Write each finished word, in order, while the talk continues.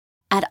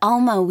At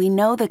Alma, we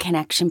know the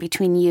connection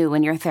between you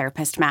and your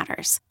therapist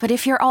matters. But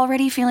if you're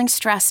already feeling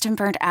stressed and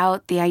burnt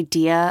out, the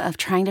idea of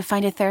trying to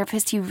find a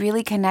therapist you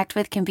really connect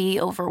with can be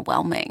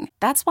overwhelming.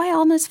 That's why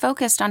Alma's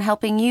focused on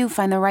helping you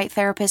find the right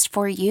therapist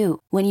for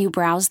you. When you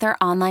browse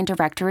their online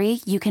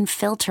directory, you can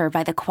filter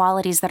by the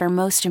qualities that are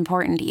most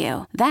important to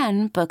you.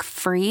 Then book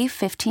free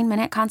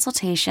 15-minute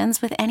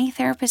consultations with any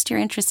therapist you're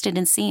interested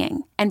in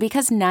seeing. And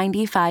because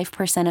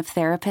 95% of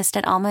therapists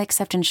at Alma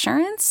accept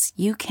insurance,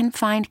 you can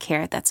find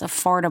care that's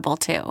affordable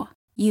too.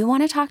 You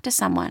want to talk to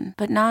someone,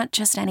 but not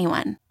just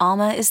anyone.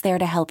 Alma is there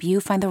to help you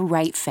find the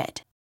right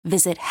fit.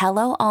 Visit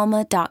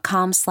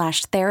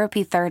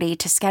helloalma.com/therapy30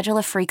 to schedule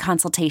a free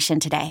consultation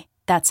today.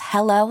 That's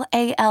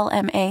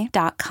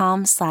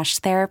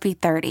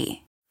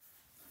helloalma.com/therapy30.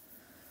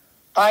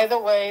 By the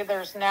way,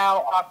 there's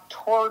now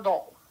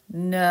Octordle.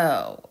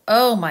 No.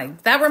 Oh my,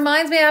 that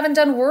reminds me I haven't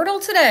done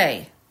Wordle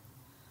today.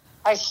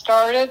 I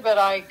started, but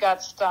I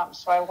got stumped,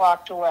 so I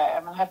walked away.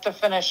 I'm going to have to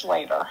finish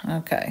later.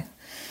 Okay.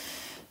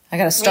 I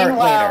got to start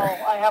Meanwhile,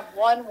 later. I have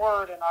one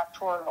word in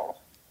Octordle,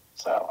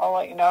 so I'll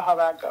let you know how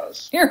that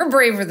goes. You're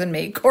braver than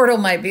me. Cordle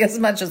might be as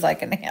much as I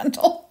can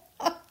handle.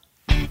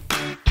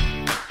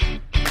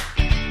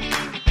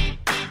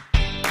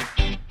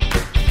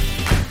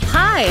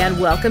 Hi, and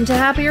welcome to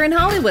Happier in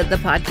Hollywood, the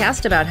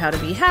podcast about how to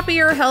be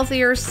happier,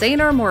 healthier,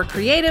 saner, more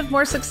creative,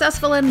 more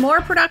successful, and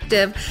more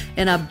productive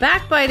in a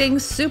backbiting,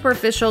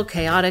 superficial,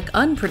 chaotic,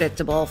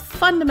 unpredictable,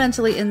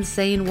 fundamentally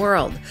insane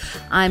world.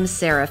 I'm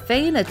Sarah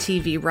Fain, a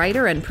TV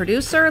writer and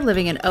producer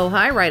living in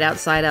Ojai, right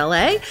outside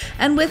LA,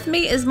 and with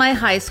me is my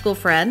high school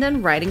friend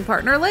and writing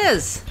partner,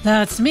 Liz.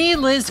 That's me,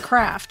 Liz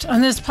Craft.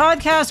 On this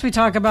podcast, we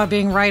talk about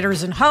being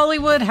writers in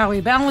Hollywood, how we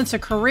balance a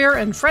career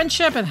and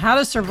friendship, and how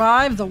to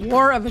survive the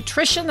war of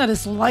attrition that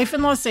is life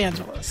in Los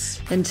Angeles.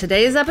 In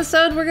today's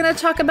episode, we're going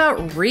to talk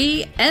about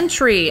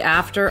re-entry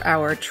after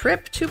our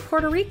trip to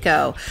Puerto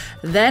Rico.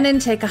 Then in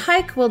Take a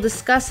Hike, we'll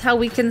discuss how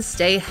we can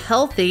stay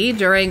healthy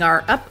during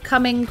our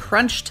upcoming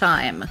crunch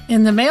time.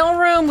 In the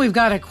mailroom, we've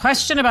got a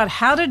question about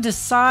how to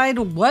decide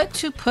what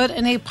to put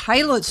in a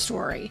pilot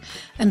story.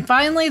 And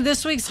finally,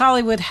 this week's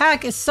Hollywood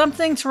hack is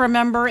something to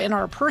remember in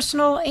our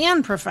personal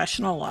and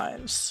professional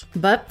lives.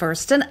 But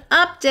first, an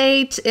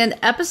update. In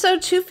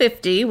episode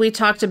 250, we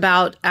talked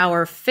about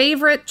our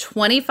favorite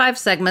 25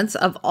 segments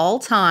of all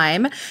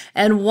time,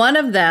 and one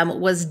of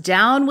them was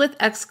Down with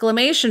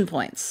exclamation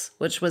points,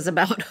 which was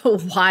about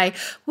why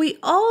we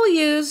all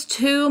use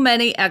too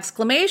many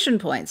exclamation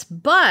points.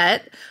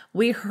 But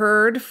we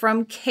heard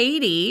from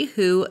Katie,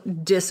 who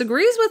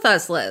disagrees with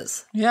us,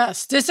 Liz.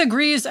 Yes,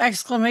 disagrees,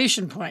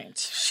 exclamation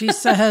point. She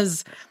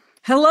says,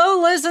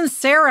 "Hello, Liz and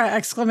Sarah,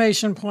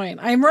 exclamation point.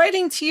 I'm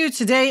writing to you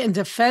today in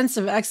defense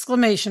of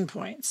exclamation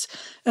points.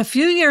 A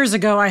few years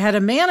ago, I had a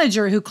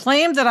manager who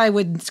claimed that I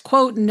would,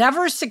 quote,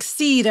 never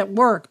succeed at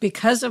work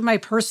because of my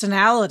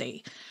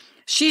personality.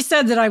 She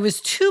said that I was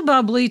too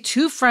bubbly,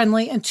 too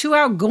friendly, and too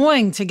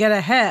outgoing to get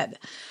ahead.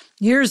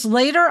 Years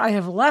later, I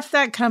have left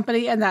that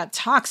company and that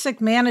toxic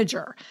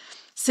manager.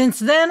 Since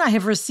then, I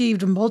have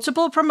received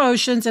multiple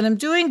promotions and am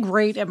doing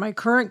great at my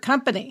current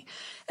company.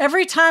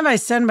 Every time I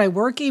send my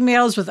work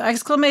emails with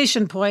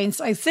exclamation points,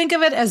 I think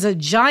of it as a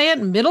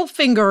giant middle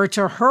finger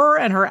to her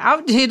and her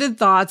outdated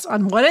thoughts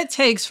on what it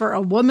takes for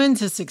a woman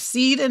to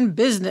succeed in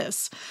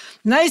business.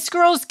 Nice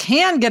girls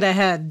can get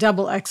ahead,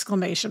 double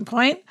exclamation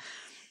point.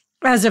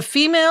 As a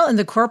female in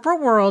the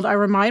corporate world, I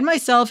remind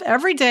myself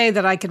every day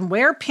that I can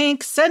wear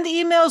pink, send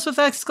emails with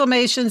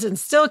exclamations, and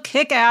still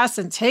kick ass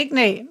and take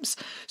names.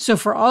 So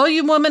for all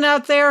you women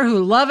out there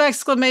who love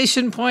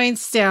exclamation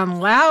points, stand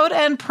loud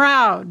and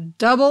proud,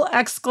 double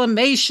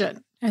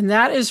exclamation." And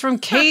that is from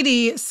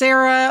Katie.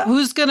 Sarah,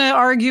 who's going to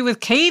argue with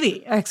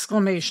Katie?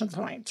 Exclamation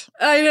point.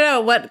 I know.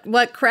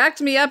 What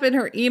cracked me up in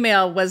her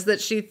email was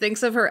that she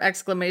thinks of her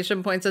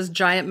exclamation points as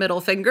giant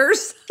middle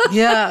fingers.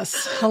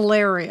 Yes,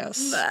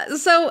 hilarious.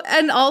 So,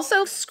 and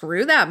also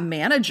screw that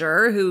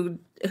manager who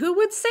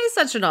would say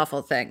such an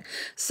awful thing.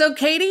 So,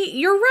 Katie,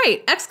 you're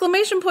right.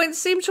 Exclamation points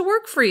seem to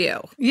work for you.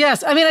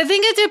 Yes. I mean, I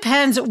think it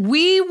depends.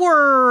 We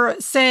were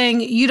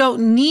saying you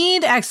don't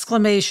need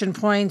exclamation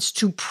points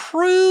to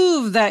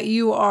prove that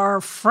you are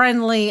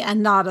friendly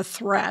and not a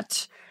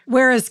threat.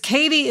 Whereas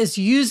Katie is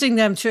using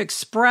them to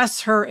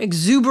express her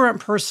exuberant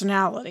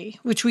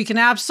personality, which we can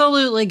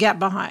absolutely get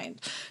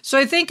behind. So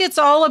I think it's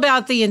all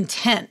about the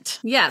intent.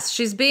 Yes,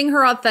 she's being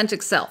her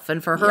authentic self.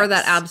 And for her,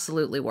 that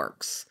absolutely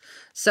works.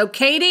 So,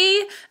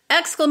 Katie,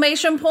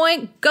 exclamation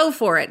point, go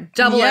for it.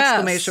 Double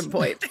exclamation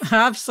point.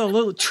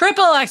 Absolutely.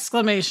 Triple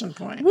exclamation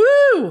point.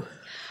 Woo!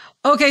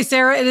 Okay,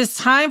 Sarah, it is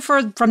time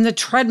for From the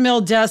Treadmill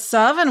Deaths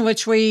Of, in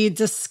which we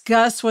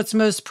discuss what's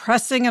most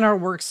pressing in our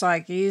work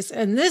psyches.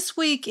 And this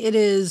week it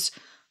is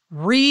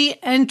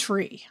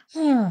re-entry.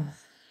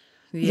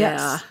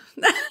 Yeah.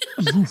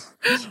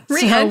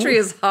 Re-entry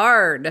is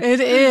hard.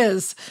 It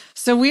is.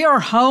 So we are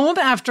home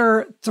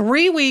after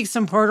 3 weeks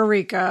in Puerto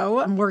Rico.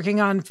 I'm working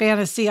on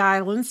Fantasy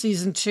Island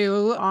Season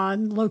 2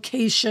 on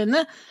location.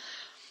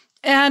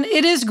 And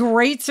it is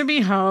great to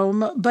be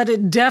home, but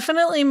it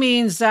definitely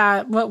means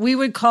that what we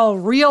would call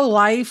real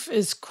life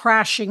is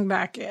crashing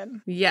back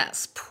in.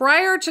 Yes.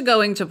 Prior to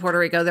going to Puerto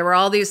Rico, there were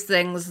all these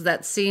things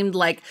that seemed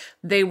like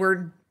they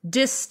were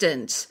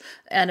distant.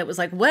 And it was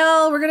like,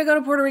 well, we're going to go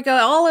to Puerto Rico.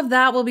 All of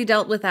that will be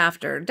dealt with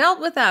after.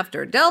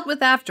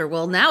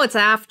 Well, now it's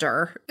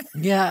after.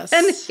 Yes.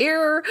 And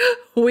here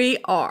we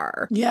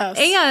are. Yes.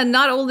 And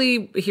not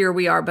only here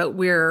we are, but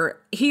we're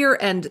here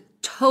and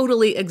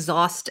totally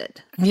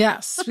exhausted.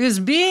 Yes, because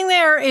being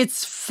there,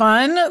 it's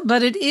fun,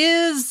 but it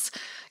is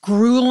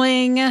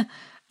grueling,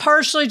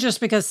 partially just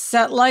because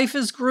set life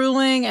is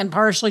grueling and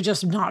partially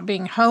just not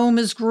being home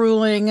is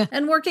grueling.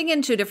 And working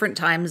in 2 different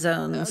time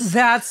zones.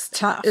 That's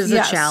tough. Is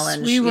a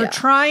challenge. We were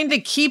trying to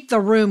keep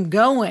the room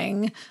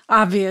going,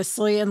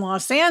 obviously, in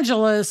Los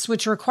Angeles,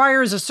 which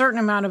requires a certain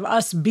amount of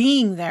us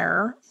being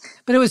there,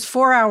 but it was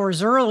 4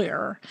 hours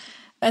earlier,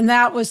 and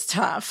that was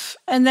tough.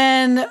 And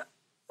then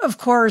of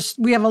course,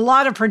 we have a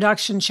lot of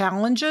production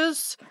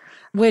challenges,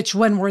 which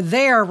when we're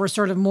there, we're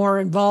sort of more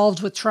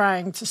involved with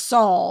trying to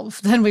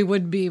solve than we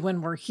would be when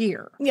we're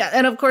here. Yeah.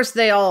 And of course,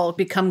 they all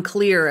become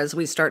clear as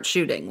we start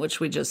shooting, which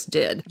we just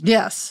did.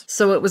 Yes.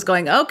 So it was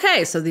going,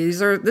 okay, so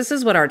this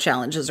is what our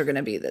challenges are going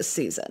to be this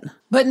season.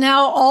 But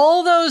now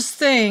all those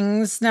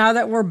things, now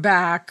that we're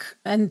back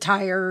and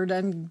tired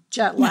and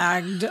jet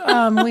lagged,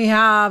 we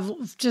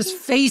have just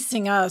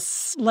facing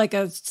us like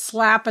a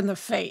slap in the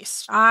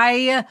face.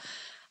 I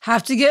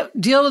have to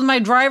deal with my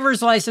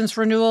driver's license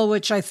renewal,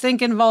 which I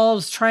think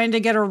involves trying to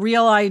get a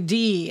real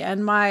ID,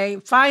 and my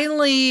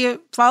finally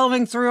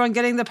following through on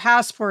getting the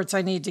passports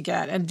I need to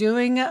get, and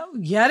doing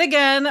yet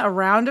again a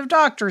round of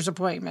doctor's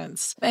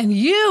appointments. And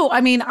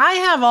I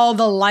have all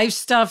the life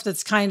stuff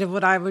that's kind of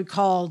what I would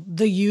call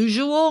the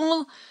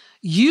usual.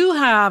 You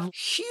have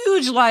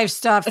huge life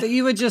stuff that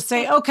you would just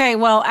say, okay,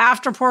 well,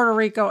 after Puerto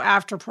Rico.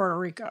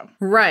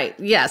 Right.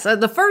 Yes.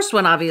 The first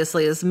one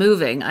obviously is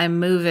moving. I'm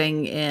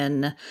moving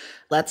in,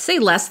 let's see,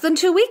 less than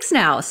 2 weeks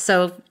now.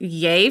 So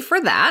yay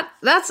for that.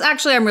 That's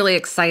actually I'm really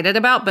excited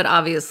about, but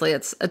obviously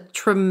it's a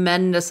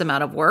tremendous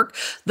amount of work.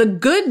 The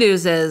good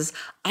news is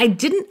I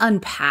didn't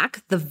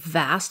unpack the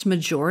vast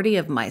majority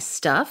of my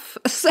stuff.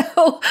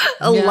 So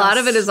a lot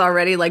of it is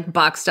already like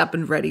boxed up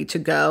and ready to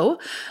go.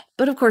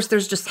 But of course,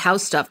 there's just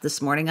house stuff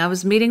this morning. I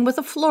was meeting with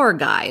a floor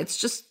guy. It's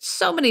just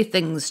so many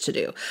things to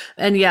do.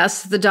 And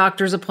yes, the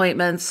doctor's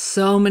appointments,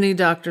 so many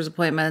doctor's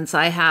appointments.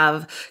 I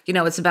have,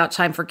 it's about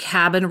time for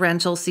cabin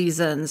rental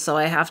season. So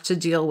I have to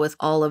deal with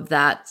all of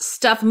that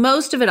stuff.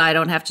 Most of it I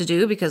don't have to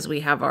do because we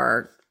have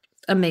our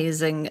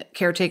amazing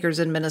caretakers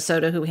in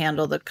Minnesota who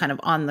handle the kind of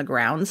on the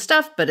ground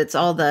stuff, but it's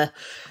all the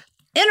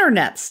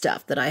internet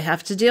stuff that I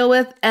have to deal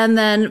with. And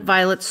then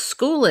Violet's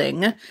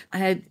schooling.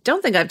 I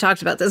don't think I've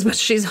talked about this, but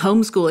she's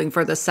homeschooling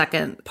for the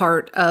second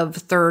part of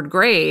 3rd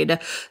grade.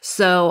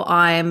 So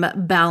I'm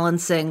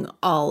balancing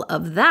all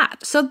of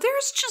that. So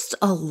there's just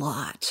a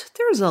lot.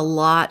 There's a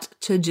lot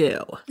to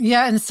do.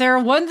 Yeah. And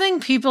Sarah, one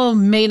thing people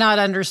may not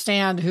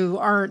understand who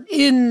aren't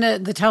in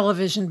the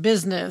television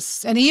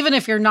business, and even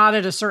if you're not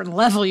at a certain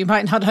level, you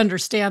might not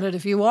understand it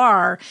if you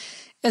are,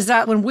 is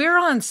that when we're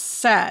on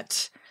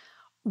set,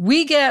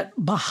 we get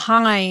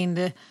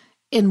behind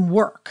in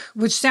work,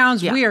 which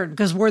sounds weird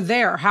because we're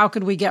there. How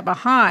could we get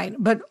behind?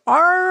 But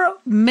our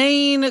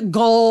main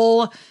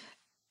goal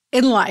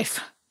in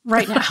life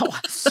right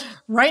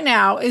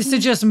now is to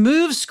just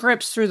move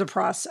scripts through the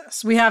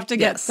process. We have to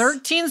get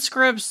 13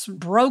 scripts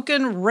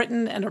broken,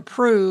 written, and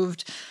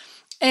approved.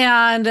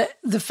 And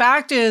the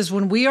fact is,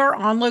 when we are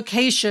on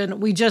location,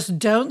 we just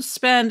don't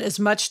spend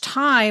as much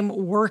time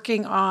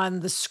working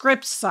on the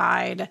script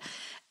side.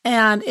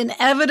 And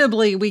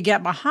inevitably, we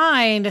get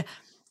behind.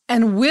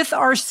 And with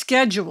our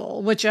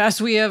schedule, which,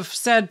 as we have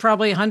said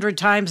probably 100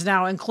 times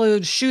now,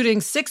 includes shooting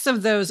 6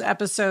 of those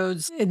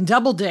episodes in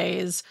double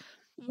days,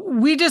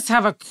 we just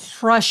have a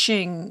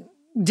crushing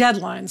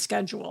deadline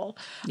schedule.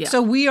 Yeah.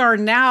 So we are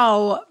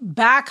now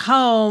back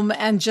home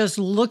and just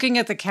looking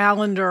at the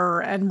calendar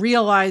and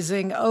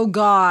realizing, oh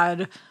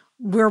God,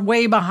 we're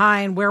way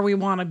behind where we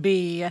want to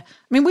be. I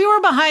mean, we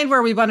were behind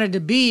where we wanted to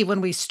be when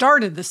we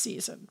started the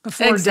season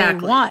before day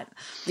 1.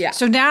 Yeah.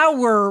 So now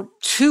we're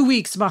 2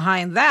 weeks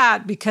behind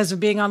that because of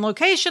being on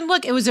location.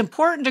 Look, it was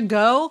important to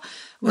go.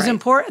 It was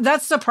important.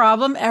 That's the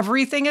problem.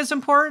 Everything is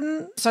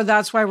important. So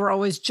that's why we're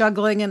always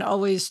juggling and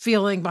always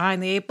feeling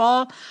behind the 8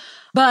 ball.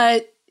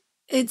 But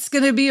it's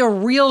going to be a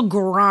real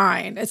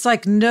grind. It's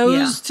like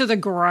nose to the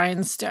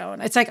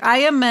grindstone. It's like I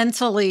am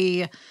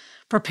mentally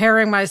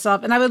preparing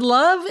myself. And I would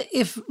love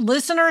if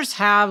listeners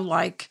have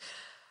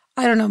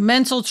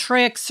mental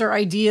tricks or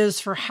ideas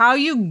for how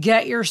you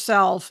get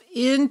yourself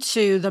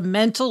into the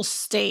mental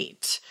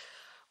state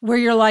where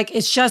you're like,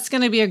 it's just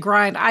going to be a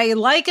grind. I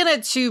liken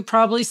it to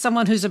probably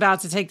someone who's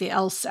about to take the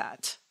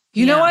LSAT.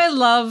 You know, I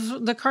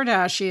love the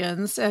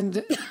Kardashians.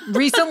 And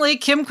recently,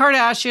 Kim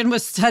Kardashian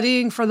was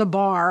studying for the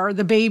bar,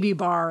 the baby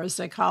bar, as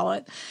they call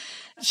it.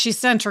 She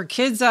sent her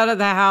kids out of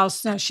the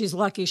house. Now, she's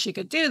lucky she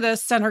could do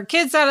this. Sent her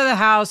kids out of the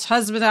house,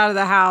 husband out of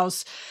the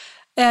house.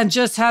 and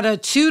just had a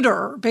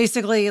tutor,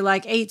 basically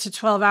like 8 to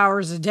 12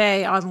 hours a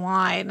day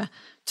online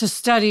to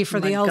study for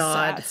the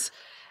LSATs.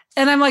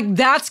 And I'm like,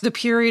 that's the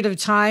period of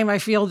time I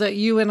feel that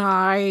you and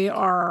I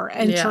are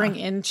entering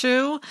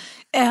into.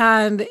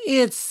 And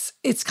it's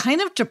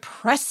kind of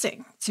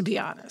depressing, to be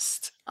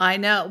honest. I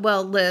know.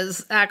 Well,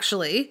 Liz,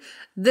 actually,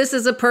 this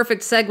is a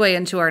perfect segue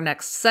into our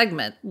next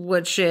segment,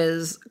 which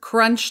is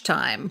crunch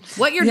time.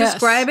 What you're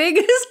describing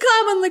is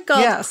commonly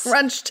called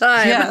crunch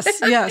time.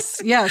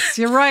 Yes.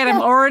 You're right.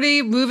 I'm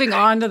already moving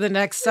on to the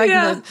next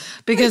segment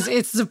because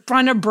it's the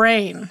front of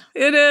brain.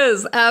 It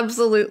is.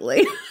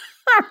 Absolutely.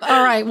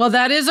 All right. Well,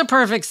 that is a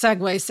perfect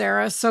segue,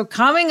 Sarah. So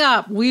coming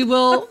up, we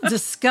will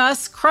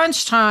discuss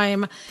crunch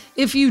time.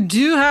 If you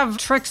do have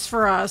tricks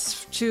for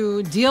us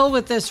to deal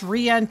with this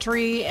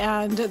reentry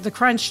and the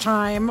crunch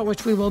time,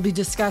 which we will be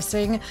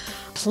discussing,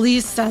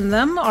 please send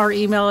them. Our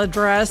email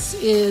address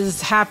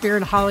is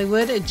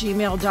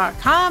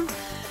happieredhollywood@gmail.com.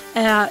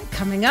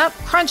 Coming up,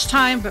 crunch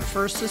time, but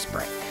first this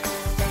break.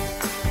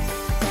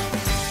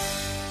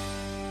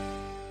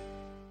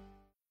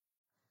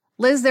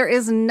 Liz, there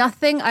is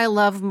nothing I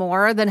love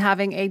more than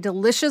having a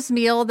delicious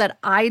meal that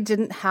I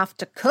didn't have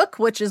to cook,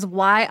 which is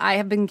why I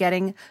have been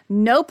getting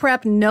no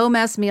prep, no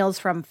mess meals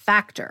from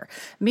Factor.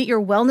 Meet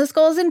your wellness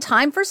goals in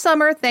time for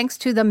summer thanks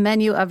to the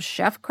menu of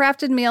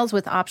chef-crafted meals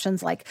with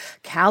options like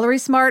Calorie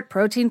Smart,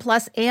 Protein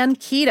Plus, and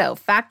Keto.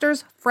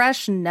 Factor's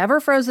fresh,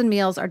 never frozen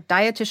meals are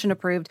dietitian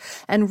approved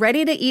and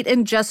ready to eat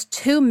in just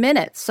 2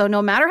 minutes. So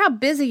no matter how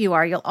busy you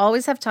are, you'll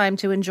always have time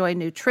to enjoy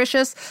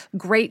nutritious,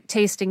 great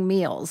tasting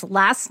meals.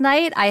 Last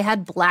night, I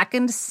had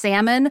blackened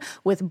salmon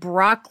with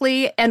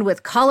broccoli and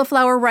with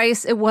cauliflower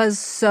rice. It was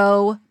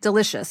so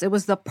delicious. It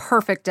was the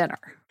perfect dinner.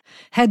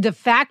 Head to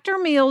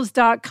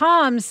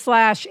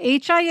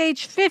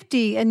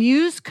factormeals.com/HIH50 and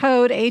use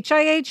code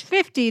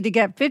HIH50 to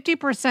get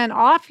 50%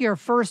 off your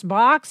first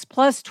box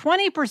plus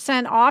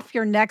 20% off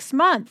your next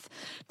month.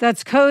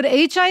 That's code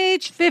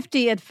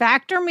HIH50 at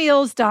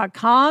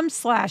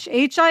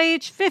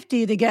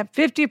factormeals.com/HIH50 to get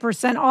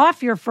 50%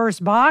 off your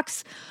first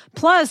box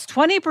plus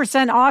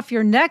 20% off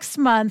your next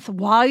month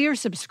while your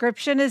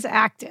subscription is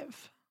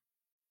active.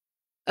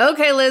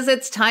 Okay, Liz,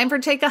 it's time for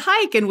Take a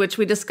Hike, in which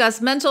we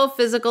discuss mental,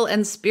 physical,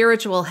 and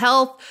spiritual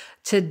health.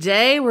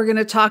 Today, we're going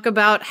to talk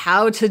about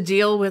how to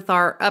deal with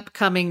our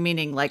upcoming,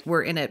 meaning like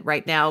we're in it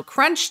right now,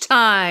 crunch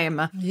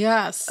time.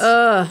 Yes.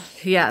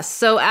 Yes.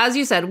 So as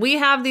you said, we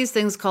have these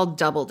things called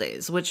double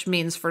days, which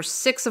means for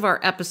 6 of our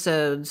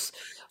episodes,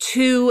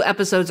 2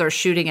 episodes are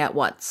shooting at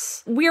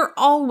once. We're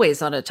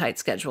always on a tight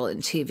schedule in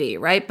TV,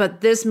 right?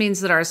 But this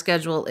means that our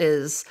schedule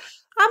is,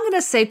 I'm going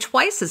to say,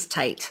 twice as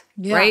tight,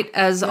 right,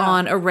 as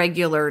on a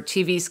regular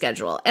TV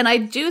schedule. And I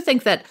do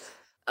think that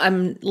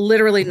I'm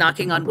literally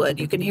knocking on wood.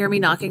 You can hear me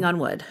knocking on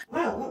wood.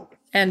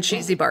 And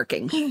Cheesy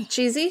barking.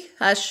 Cheesy,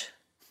 hush.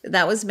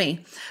 That was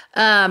me.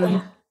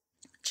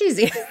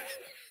 Cheesy.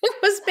 It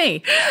was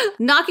me.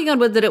 Knocking on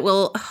wood that it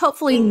will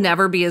hopefully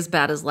never be as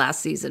bad as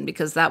last season,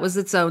 because that was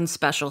its own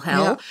special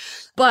hell. Yeah.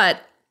 But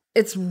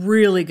it's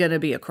really going to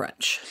be a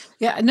crunch.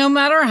 Yeah, no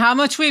matter how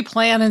much we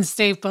plan and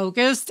stay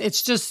focused,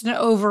 it's just an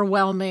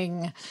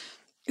overwhelming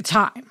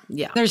time.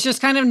 Yeah. There's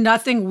just kind of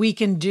nothing we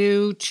can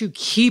do to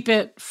keep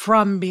it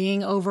from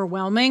being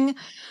overwhelming.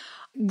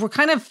 We're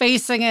kind of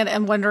facing it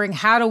and wondering,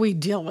 how do we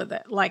deal with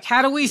it? Like,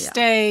 how do we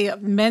stay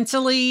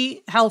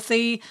mentally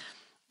healthy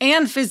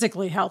and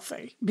physically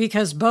healthy?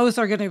 Because both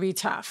are going to be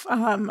tough.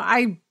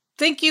 I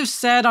think you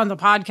said on the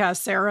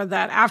podcast, Sarah,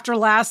 that after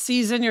last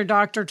season, your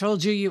doctor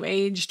told you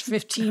aged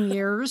 15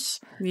 years.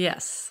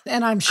 Yes.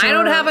 And I'm sure I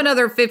don't have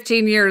another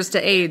 15 years to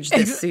age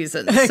this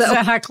season.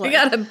 Exactly. So we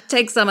got to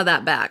take some of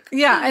that back.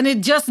 Yeah. And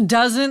it just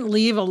doesn't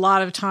leave a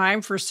lot of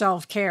time for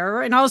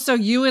self-care. And also,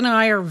 you and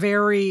I are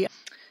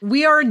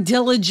we are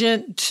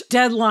diligent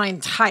deadline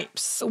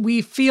types.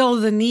 We feel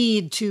the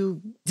need to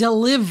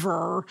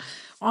deliver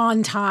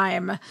on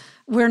time.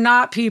 We're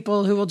not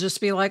people who will just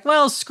be like,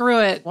 well, screw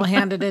it, we'll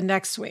hand it in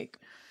next week.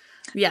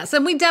 Yes.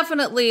 And we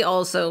definitely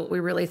also, we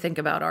really think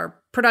about our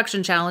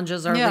production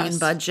challenges, our lean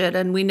budget,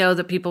 and we know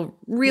that people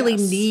really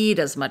need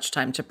as much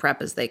time to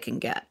prep as they can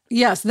get.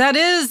 Yes. That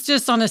is,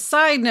 just on a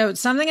side note,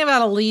 something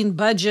about a lean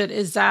budget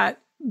is that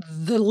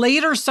the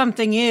later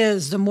something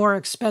is, the more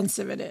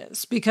expensive it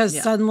is, because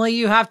suddenly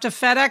you have to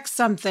FedEx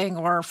something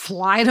or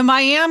fly to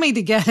Miami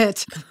to get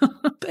it.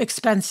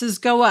 Expenses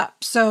go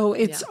up. So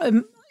it's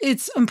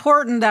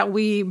important that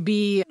we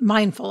be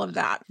mindful of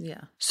that.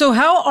 Yeah. So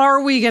how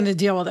are we going to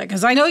deal with it?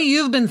 Because I know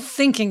you've been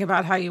thinking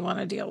about how you want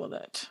to deal with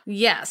it.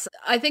 Yes.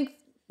 I think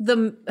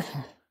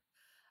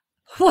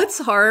what's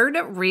hard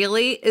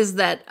really is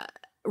that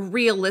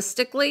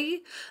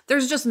realistically,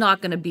 there's just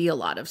not going to be a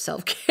lot of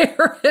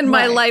self-care in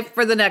my life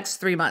for the next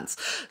 3 months.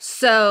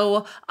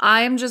 So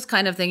I'm just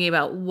kind of thinking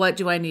about, what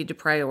do I need to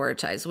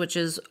prioritize, which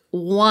is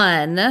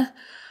 1,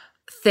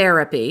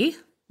 therapy.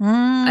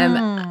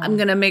 I'm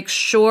going to make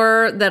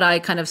sure that I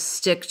kind of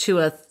stick to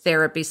a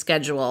therapy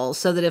schedule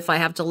so that if I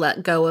have to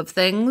let go of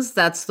things,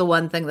 that's the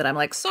one thing that I'm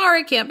like,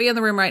 sorry, can't be in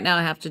the room right now.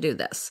 I have to do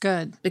this.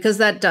 Good. Because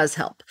that does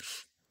help.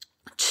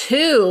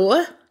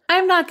 2,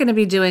 I'm not going to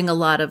be doing a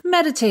lot of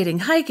meditating,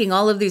 hiking,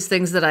 all of these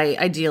things that I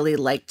ideally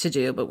like to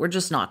do, but we're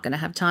just not going to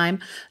have time.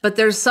 But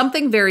there's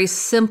something very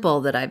simple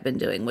that I've been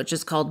doing, which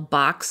is called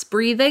box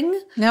breathing.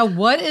 Now,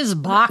 what is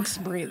box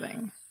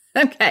breathing?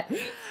 Okay.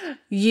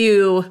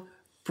 You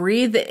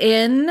breathe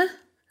in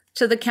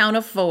to the count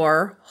of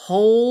 4,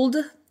 hold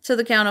to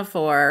the count of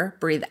 4,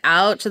 breathe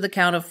out to the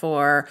count of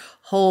 4,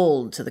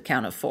 hold to the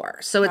count of 4.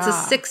 So it's a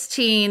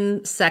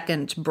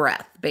 16-second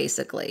breath,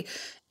 basically.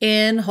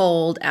 In,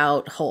 hold,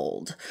 out,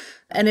 hold.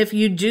 And if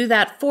you do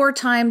that 4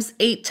 times,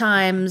 8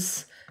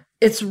 times,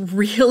 it's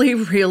really,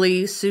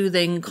 really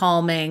soothing,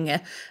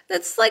 calming.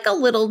 It's like a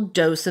little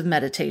dose of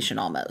meditation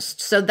almost.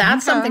 So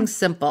that's something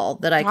simple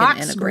that I can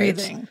integrate.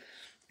 Breathing.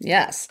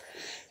 Yes.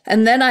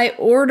 And then I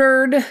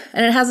ordered,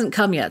 and it hasn't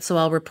come yet, so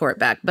I'll report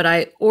back, but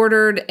I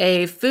ordered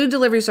a food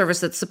delivery service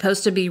that's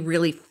supposed to be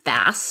really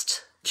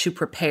fast to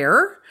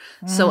prepare.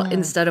 So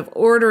instead of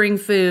ordering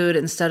food,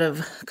 instead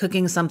of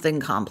cooking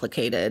something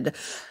complicated,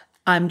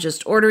 I'm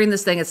just ordering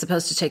this thing. It's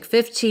supposed to take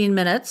 15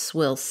 minutes.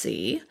 We'll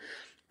see.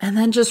 And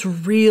then just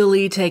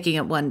really taking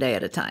it one day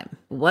at a time.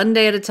 One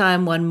day at a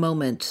time, one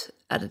moment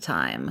at a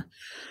time.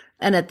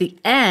 And at the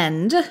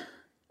end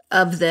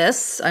of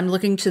this, I'm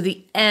looking to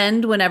the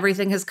end when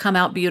everything has come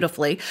out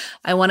beautifully.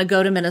 I want to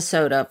go to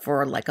Minnesota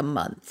for like a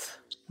month.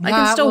 I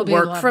can still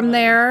work from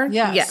there.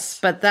 Yes.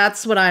 But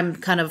that's what I'm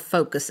kind of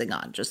focusing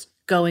on. Just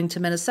going to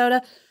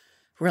Minnesota,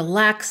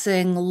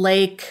 relaxing,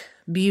 lake,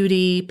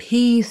 beauty,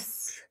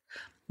 peace.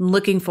 I'm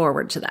looking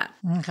forward to that.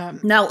 Okay.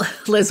 Now,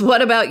 Liz,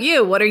 what about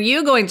you? What are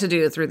you going to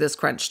do through this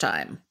crunch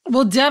time?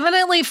 Well,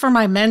 definitely for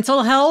my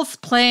mental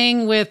health,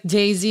 playing with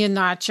Daisy and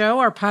Nacho,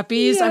 our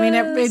puppies. Yes. I mean,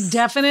 it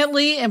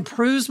definitely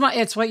improves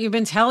it's what you've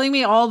been telling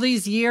me all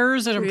these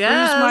years. It improves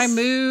my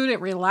mood.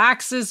 It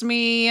relaxes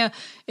me.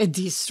 It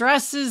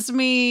de-stresses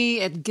me.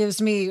 It gives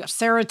me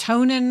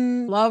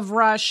serotonin, love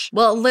rush.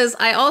 Well, Liz,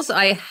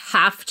 I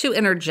have to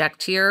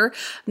interject here.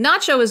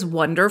 Nacho is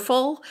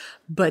wonderful,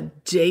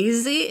 but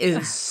Daisy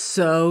is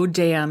so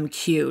damn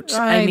cute.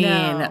 I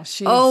mean,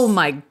 oh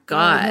my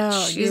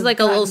gosh. She's like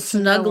a little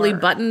snuggly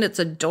button. It's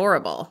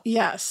adorable.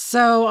 Yes.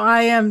 So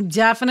I am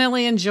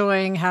definitely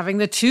enjoying having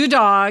the 2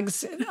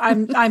 dogs.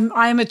 I'm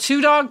a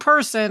 2-dog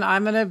person.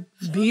 I'm going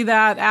to be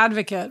that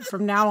advocate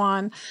from now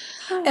on.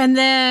 And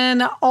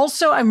then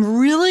also I'm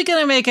really going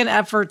to make an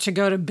effort to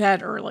go to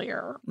bed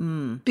earlier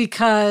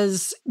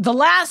because the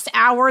last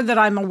hour that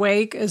I'm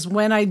awake is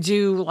when I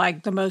do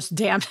like the most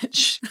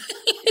damage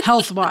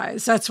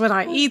health-wise. That's when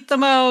I eat the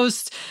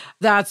most.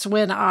 That's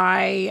when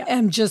I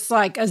am just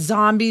like a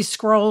zombie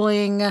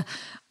scrolling,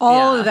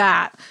 all of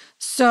that.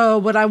 So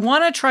what I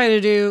want to try to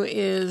do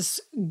is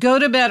go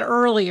to bed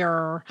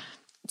earlier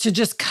to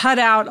just cut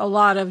out a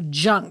lot of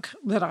junk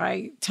that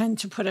I tend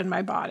to put in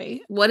my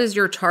body. What is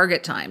your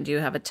target time? Do you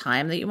have a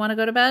time that you want to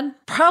go to bed?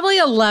 Probably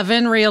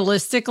 11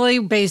 realistically,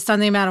 based on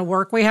the amount of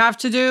work we have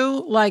to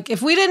do. Like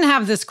if we didn't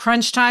have this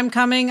crunch time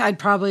coming, I'd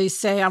probably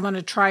say I'm going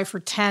to try for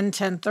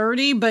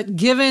 10:30. But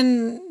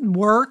given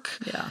work,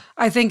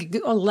 I think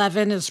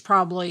 11 is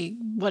probably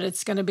what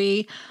it's going to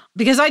be.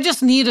 Because I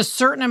just need a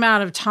certain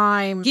amount of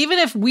time. Even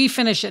if we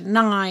finish at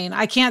 9,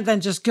 I can't then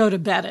just go to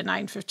bed at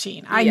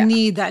 9:15. I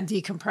need that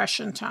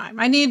decompression time.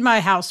 I need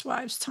my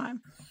housewives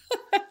time.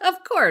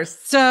 Of course.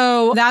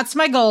 So that's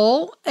my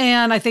goal.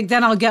 And I think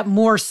then I'll get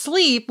more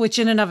sleep, which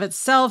in and of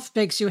itself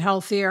makes you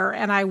healthier.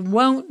 And I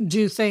won't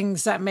do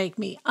things that make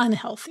me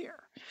unhealthier.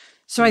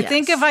 So I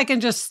think if I can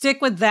just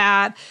stick with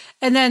that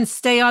and then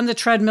stay on the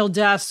treadmill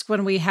desk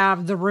when we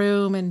have the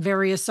room and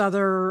various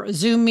other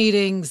Zoom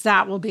meetings,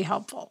 that will be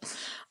helpful.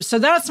 So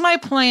that's my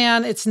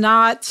plan. It's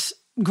not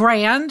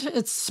grand.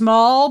 It's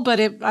small, but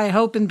I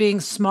hope in being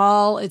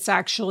small, it's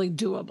actually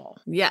doable.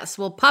 Yes.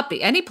 Well,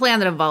 any plan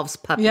that involves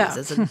puppies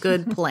is a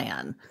good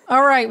plan.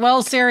 All right.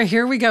 Well, Sarah,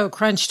 here we go.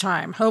 Crunch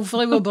time.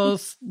 Hopefully we'll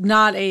both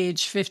not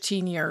age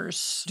 15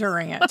 years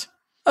during it.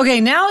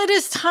 Okay, now it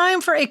is time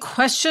for a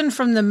question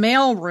from the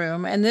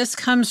mailroom, and this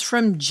comes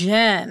from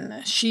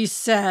Jen. She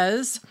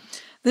says,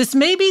 this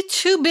may be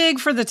too big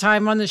for the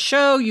time on the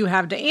show you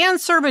have to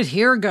answer, but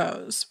here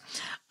goes.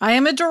 I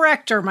am a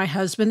director. My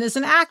husband is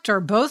an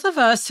actor. Both of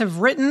us have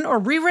written or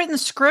rewritten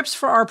scripts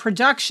for our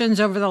productions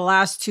over the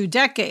last 2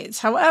 decades.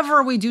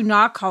 However, we do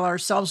not call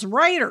ourselves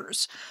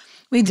writers.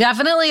 We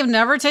definitely have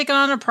never taken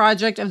on a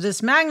project of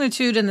this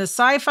magnitude in the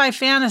sci-fi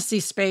fantasy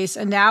space,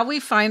 and now we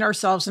find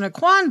ourselves in a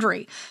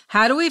quandary.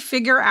 How do we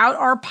figure out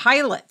our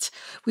pilot?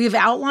 We have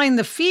outlined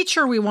the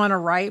feature we want to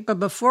write,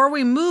 but before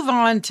we move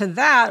on to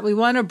that, we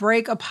want to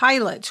break a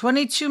pilot,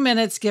 22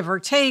 minutes, give or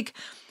take,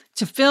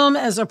 to film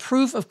as a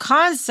proof of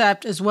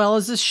concept as well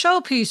as a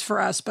showpiece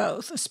for us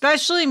both,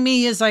 especially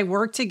me as I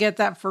work to get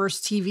that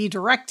first TV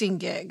directing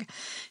gig.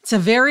 It's a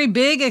very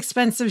big,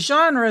 expensive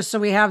genre, so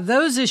we have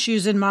those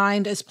issues in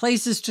mind as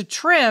places to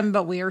trim,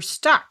 but we are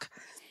stuck.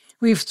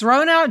 We've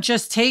thrown out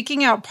just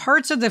taking out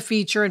parts of the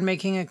feature and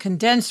making a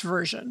condensed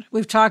version.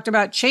 We've talked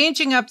about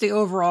changing up the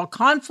overall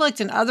conflict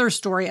and other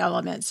story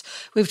elements.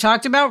 We've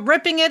talked about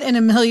ripping it in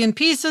a million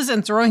pieces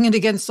and throwing it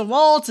against the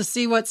wall to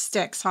see what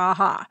sticks. Ha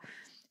ha.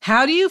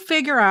 How do you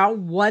figure out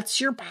what's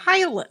your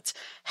pilot?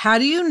 How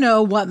do you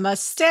know what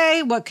must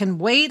stay, what can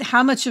wait,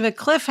 how much of a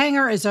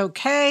cliffhanger is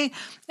okay?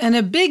 And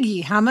a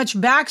biggie, how much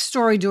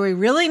backstory do we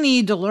really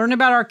need to learn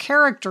about our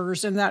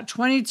characters in that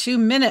 22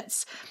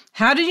 minutes?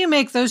 How did you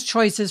make those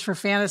choices for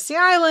Fantasy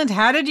Island?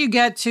 How did you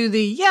get to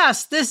the,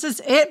 yes, this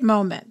is it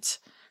moment?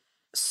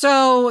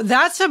 So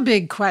that's a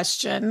big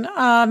question.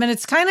 And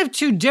it's kind of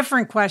two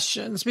different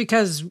questions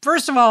because,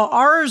 first of all,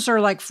 ours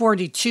are like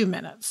 42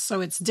 minutes.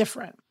 So it's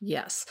different.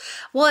 Yes.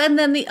 Well, and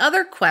then the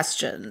other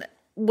question,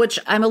 which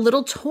I'm a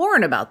little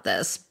torn about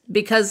this,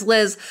 because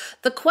Liz,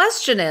 the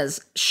question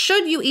is,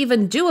 should you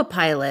even do a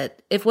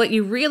pilot if what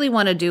you really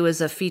want to do is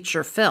a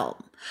feature film?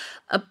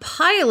 A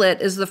pilot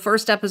is the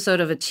first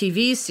episode of a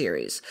TV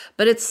series,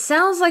 but it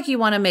sounds like you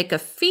want to make a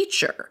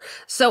feature.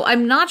 So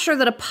I'm not sure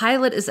that a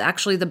pilot is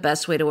actually the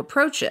best way to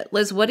approach it.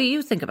 Liz, what do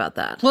you think about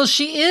that? Well,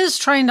 she is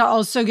trying to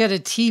also get a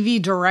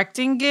TV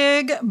directing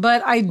gig,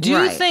 but I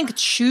do think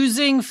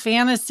choosing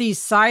fantasy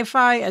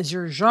sci-fi as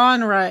your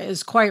genre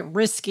is quite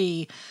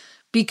risky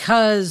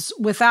because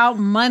without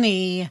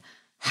money,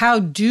 how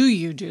do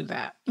you do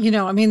that?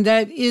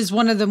 That is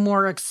one of the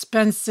more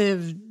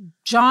expensive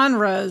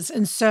genres.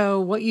 And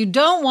so what you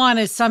don't want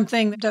is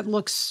something that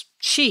looks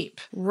cheap.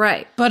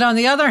 Right. But on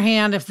the other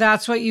hand, if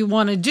that's what you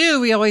want to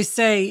do, we always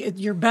say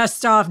you're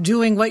best off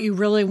doing what you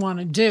really want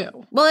to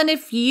do. Well, and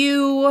if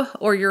you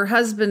or your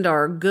husband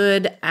are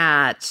good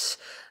at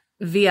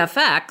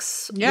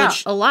VFX,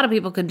 which a lot of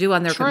people can do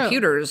on their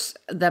computers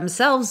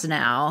themselves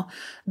now,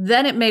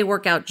 then it may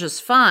work out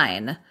just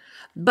fine.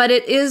 But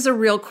it is a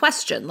real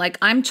question. Like,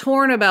 I'm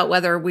torn about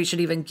whether we should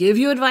even give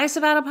you advice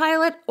about a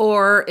pilot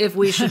or if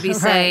we should be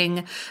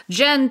saying,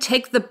 Jen,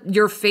 take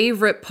your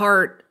favorite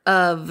part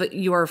of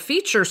your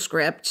feature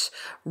script,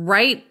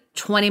 write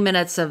 20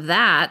 minutes of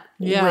that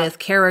with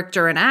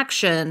character and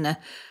action,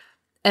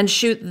 and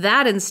shoot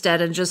that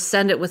instead and just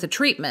send it with a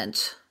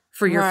treatment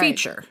for your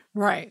feature.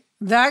 Right.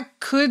 That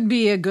could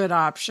be a good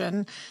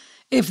option.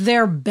 If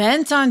they're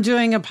bent on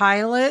doing a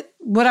pilot,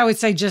 what I would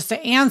say just to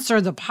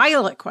answer the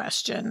pilot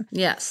question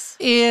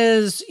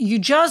is you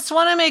just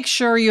want to make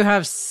sure you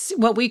have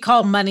what we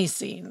call money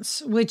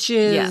scenes, which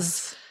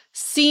is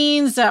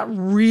scenes that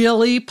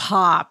really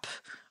pop,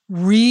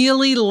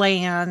 really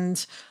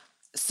land,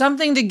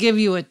 something to give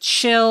you a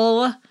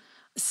chill,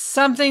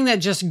 something that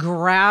just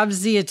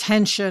grabs the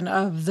attention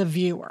of the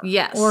viewer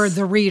or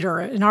the reader.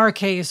 In our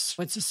case,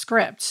 it's a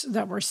script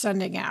that we're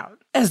sending out.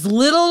 As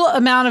little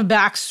amount of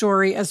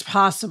backstory as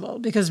possible,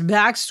 because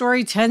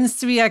backstory tends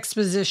to be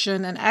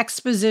exposition, and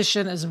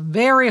exposition is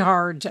very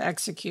hard to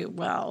execute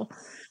well.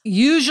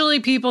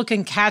 Usually people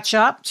can catch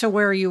up to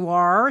where you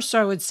are.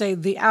 So I would say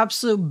the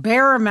absolute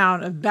bare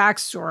amount of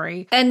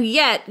backstory. And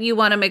yet you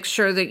want to make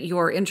sure that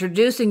you're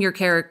introducing your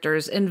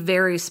characters in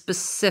very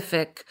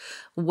specific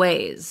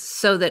ways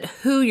so that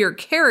who your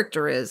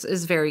character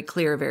is very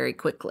clear very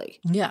quickly.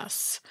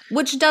 Yes.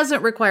 Which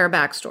doesn't require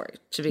backstory,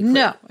 to be clear.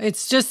 No,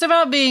 it's just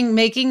about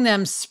making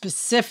them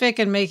specific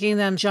and making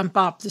them jump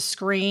off the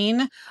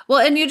screen. Well,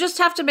 and you just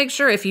have to make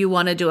sure if you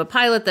want to do a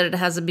pilot that it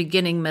has a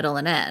beginning, middle,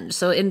 and end.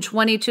 So in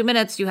 22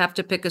 minutes, you have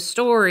to pick a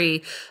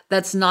story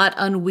that's not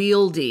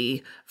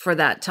unwieldy for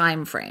that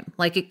time frame.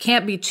 Like, it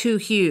can't be too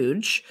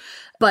huge.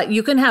 But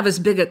you can have as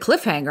big a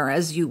cliffhanger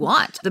as you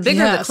want. The bigger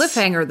the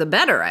cliffhanger, the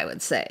better, I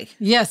would say.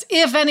 Yes,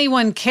 if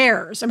anyone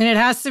cares. I mean, it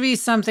has to be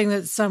something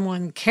that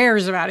someone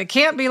cares about. It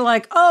can't be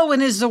like, oh,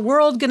 and is the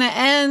world going to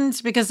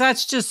end? Because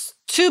that's just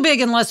too big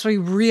unless we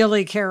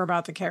really care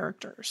about the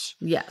characters.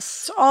 Yes.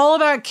 It's all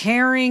about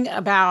caring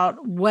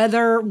about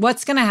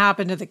what's going to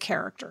happen to the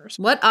characters.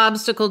 What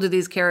obstacle do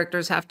these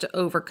characters have to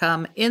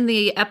overcome in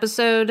the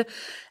episode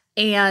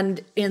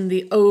and in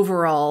the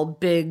overall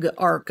big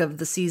arc of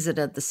the season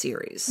of the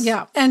series?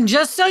 Yeah. And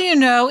just so you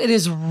know, it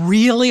is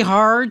really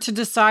hard to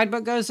decide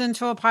what goes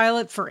into a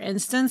pilot. For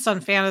instance, on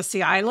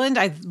Fantasy Island,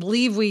 I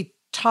believe we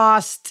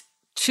tossed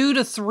 2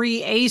 to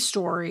 3 A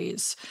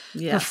stories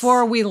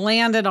before we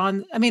landed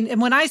on,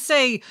 and when I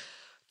say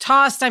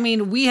tossed, I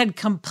mean, we had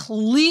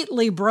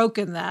completely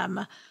broken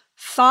them,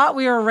 thought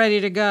we were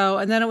ready to go.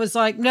 And then it was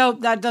like,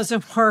 nope, that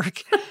doesn't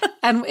work.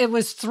 And it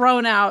was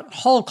thrown out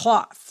whole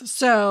cloth.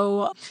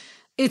 So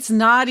it's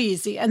not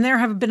easy. And there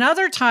have been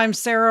other times,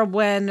 Sarah,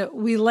 when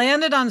we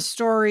landed on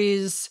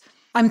stories.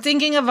 I'm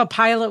thinking of a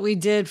pilot we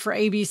did for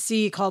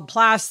ABC called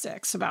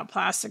Plastics, about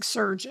plastic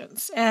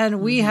surgeons. And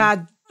we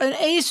had an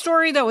A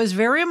story that was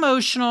very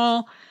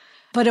emotional,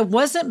 but it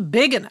wasn't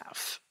big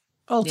enough,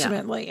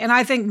 ultimately. And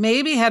I think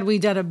maybe had we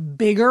done a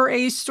bigger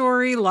A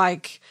story,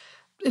 like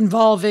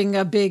involving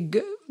a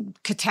big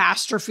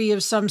catastrophe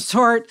of some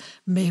sort,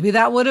 maybe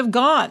that would have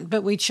gone,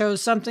 but we chose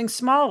something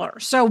smaller.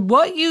 So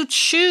what you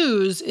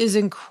choose is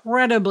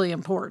incredibly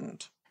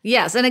important.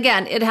 Yes. And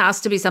again, it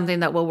has to be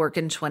something that will work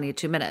in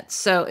 22 minutes.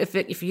 So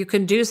if you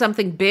can do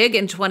something big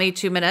in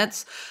 22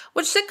 minutes,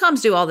 which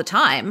sitcoms do all the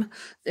time,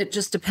 it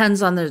just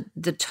depends on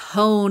the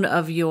tone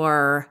of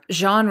your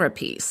genre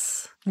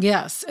piece.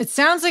 Yes. It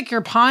sounds like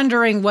you're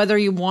pondering whether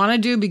you want to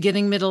do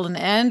beginning, middle, and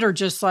end or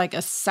just like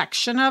a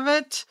section of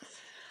it.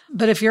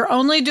 But if you're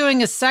only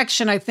doing a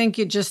section, I think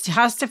it just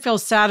has to feel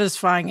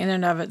satisfying in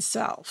and of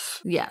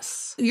itself.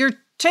 Yes. You're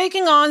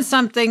taking on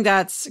something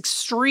that's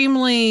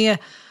extremely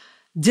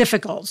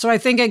difficult. So I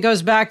think it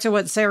goes back to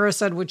what Sarah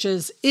said, which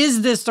is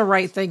this the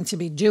right thing to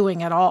be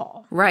doing at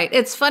all? Right.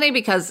 It's funny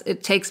because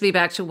it takes me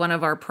back to one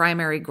of our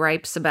primary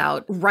gripes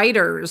about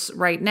writers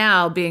right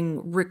now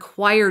being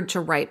required to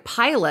write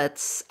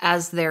pilots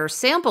as their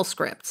sample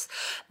scripts.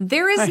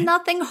 There is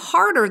nothing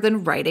harder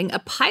than writing a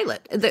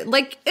pilot.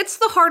 Like, it's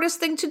the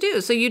hardest thing to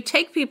do. So you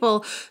take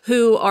people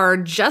who are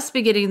just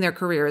beginning their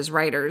career as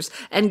writers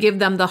and give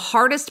them the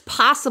hardest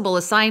possible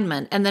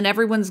assignment, and then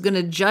everyone's going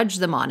to judge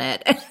them on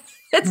it.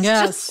 It's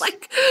just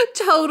like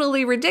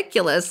totally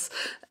ridiculous.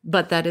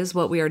 But that is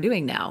what we are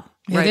doing now,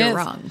 right or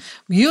wrong.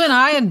 You and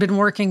I had been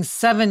working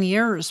 7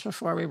 years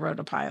before we wrote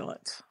a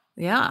pilot.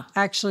 Yeah.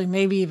 Actually,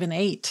 maybe even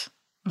 8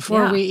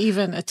 before we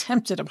even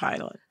attempted a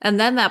pilot. And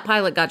then that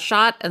pilot got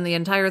shot and the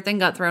entire thing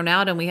got thrown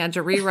out and we had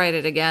to rewrite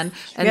it again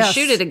and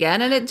shoot it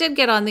again. And it did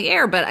get on the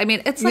air. But I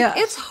mean, it's like,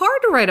 it's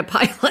hard to write a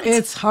pilot.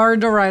 It's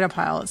hard to write a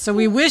pilot. So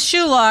we wish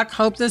you luck.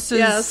 Hope this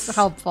is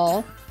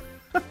helpful.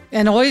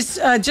 And always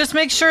just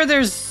make sure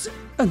there's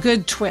a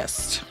good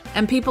twist.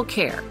 And people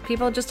care.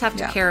 People just have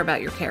to care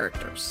about your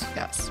characters.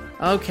 Yes.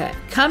 Okay.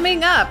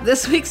 Coming up,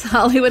 this week's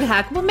Hollywood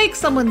hack will make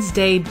someone's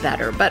day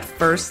better. But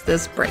first,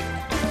 this break.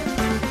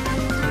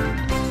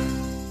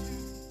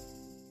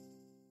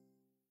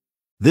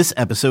 This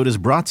episode is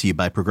brought to you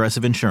by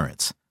Progressive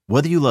Insurance.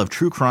 Whether you love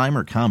true crime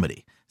or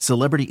comedy,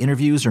 celebrity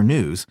interviews or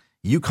news,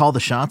 you call the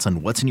shots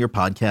on what's in your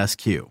podcast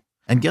queue.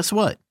 And guess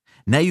what?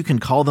 Now you can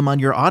call them on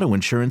your auto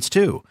insurance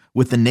too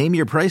with the Name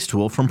Your Price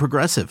tool from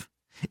Progressive.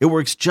 It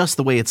works just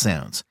the way it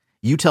sounds.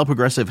 You tell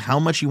Progressive how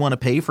much you want to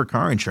pay for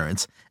car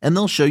insurance, and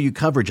they'll show you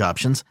coverage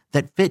options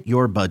that fit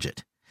your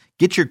budget.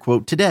 Get your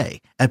quote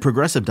today at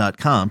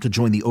Progressive.com to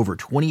join the over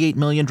 28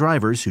 million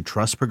drivers who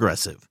trust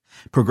Progressive.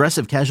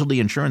 Progressive Casualty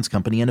Insurance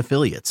Company and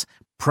Affiliates.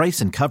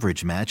 Price and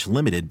coverage match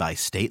limited by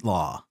state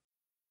law.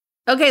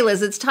 Okay,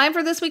 Liz, it's time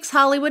for this week's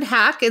Hollywood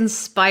hack,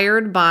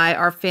 inspired by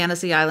our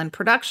Fantasy Island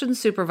production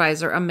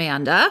supervisor,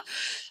 Amanda.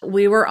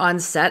 We were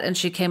on set and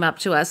she came up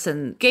to us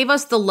and gave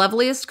us the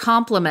loveliest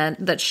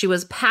compliment that she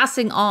was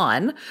passing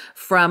on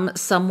from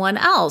someone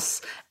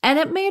else. And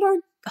it made our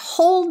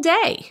whole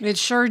day. It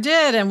sure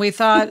did. And we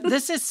thought,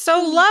 this is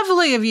so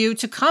lovely of you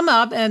to come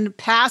up and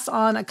pass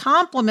on a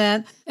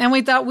compliment. And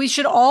we thought we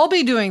should all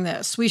be doing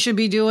this. We should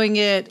be doing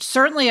it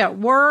certainly at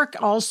work,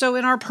 also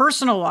in our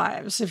personal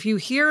lives. If you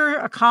hear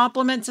a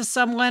compliment to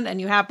someone and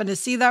you happen to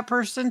see that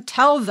person,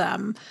 tell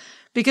them.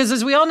 Because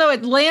as we all know,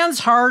 it lands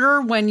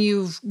harder when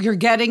you're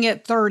getting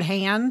it third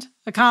hand,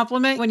 a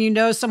compliment, when you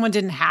know someone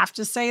didn't have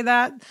to say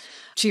that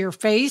to your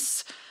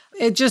face.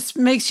 It just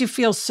makes you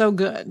feel so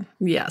good.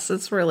 Yes,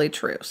 it's really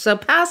true. So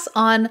pass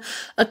on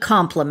a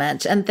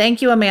compliment. And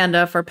thank you,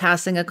 Amanda, for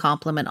passing a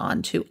compliment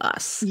on to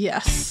us.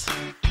 Yes.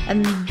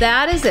 And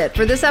that is it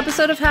for this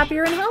episode of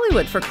Happier in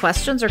Hollywood. For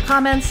questions or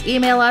comments,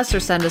 email us or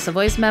send us a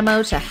voice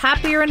memo to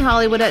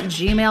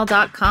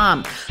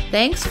happierinhollywood@gmail.com.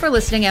 Thanks for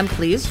listening, and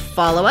please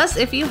follow us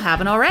if you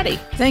haven't already.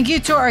 Thank you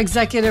to our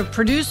executive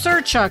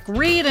producer, Chuck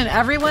Reed, and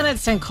everyone at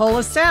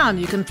Sankola Sound.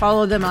 You can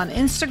follow them on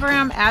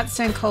Instagram at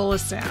Sankola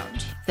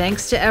Sound.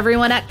 Thanks to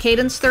everyone at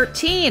Cadence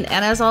 13.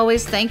 And as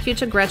always, thank you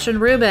to Gretchen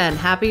Rubin.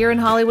 Happier in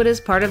Hollywood is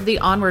part of the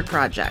Onward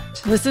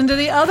Project. Listen to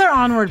the other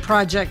Onward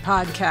Project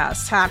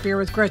podcasts, Happier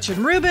with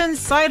Gretchen Rubin,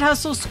 Side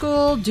Hustle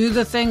School, Do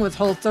the Thing with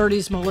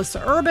Whole30's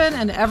Melissa Urban,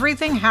 and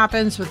Everything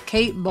Happens with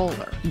Kate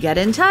Bowler. Get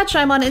in touch.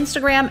 I'm on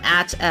Instagram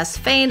at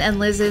 @sfain and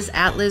Liz is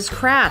at Liz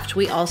Craft.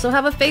 We also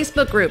have a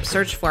Facebook group.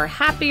 Search for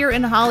Happier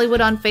in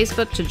Hollywood on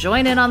Facebook to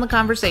join in on the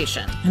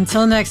conversation.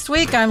 Until next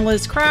week, I'm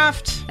Liz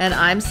Craft. And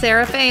I'm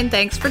Sarah Fain.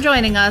 Thanks for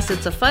joining us.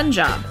 It's a fun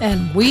job.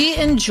 And we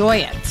enjoy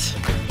it.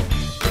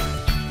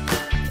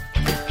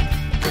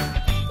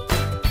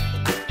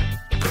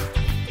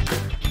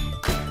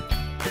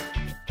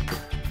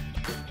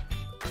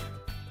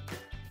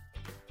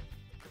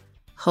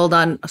 Hold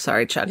on.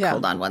 Sorry, Chuck. Yeah.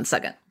 Hold on 1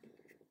 second.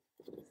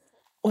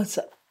 What's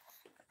up?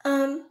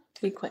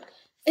 Be quick.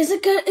 Is it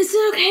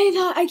okay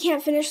that I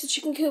can't finish the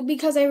chicken coop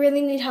because I really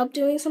need help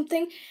doing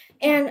something?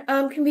 And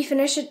can we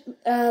finish it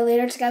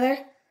later together?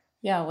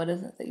 Yeah, what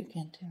is it that you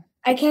can't do?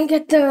 I can't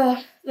get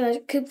the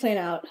coop plane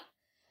out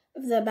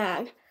of the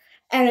bag.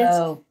 And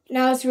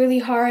now it's really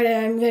hard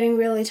and I'm getting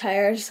really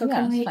tired. So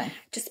can we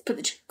just put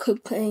the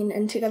coop plane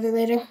in together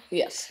later?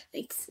 Yes.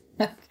 Thanks.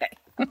 Okay.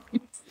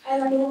 I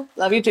love you.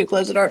 Love you too.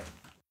 Close the door.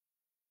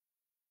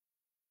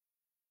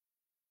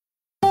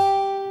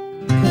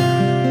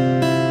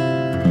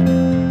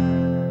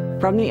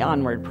 From the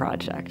Onward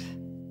Project.